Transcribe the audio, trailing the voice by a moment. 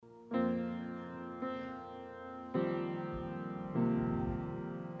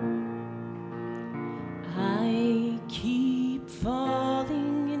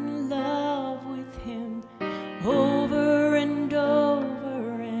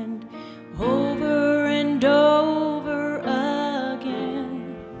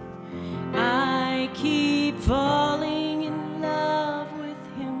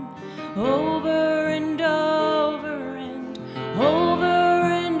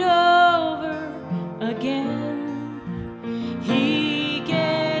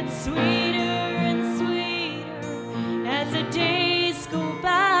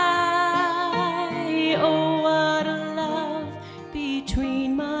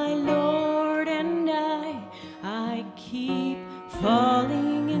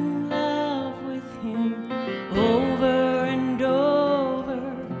falling in love with him over and over,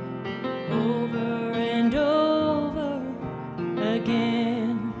 over and over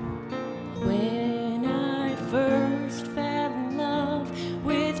again. When I first fell in love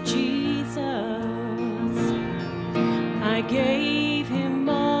with Jesus, I gave him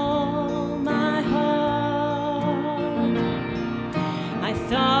all my heart. I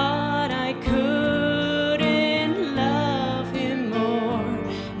thought I couldn't love him more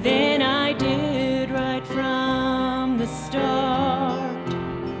than I did right from the start.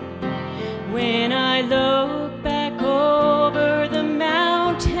 When I look back over the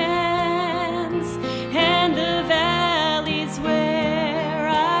mountains and the valleys where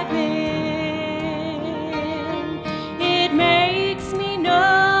I've been, it makes me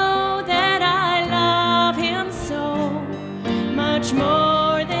know that I love him so much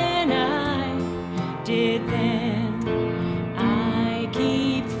more than I did then. I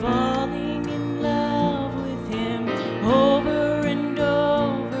keep falling in love with him over and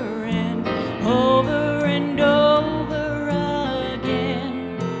over and over and over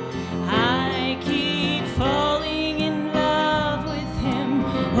again. I keep falling in love with him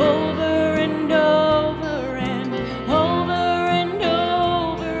over and over and over and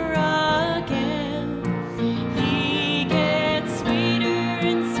over again. He gets sweeter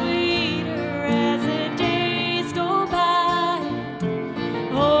and sweeter as the days go by.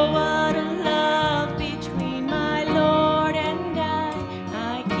 Oh, what a love between my Lord and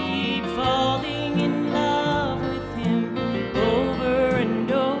I keep falling in love with him over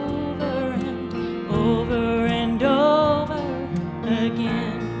and over and over and over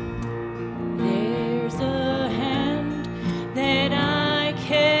again. There's a hand that I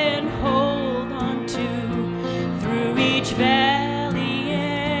can hold on to through each valley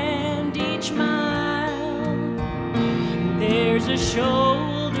and each mile. There's a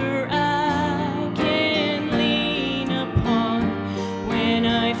shoulder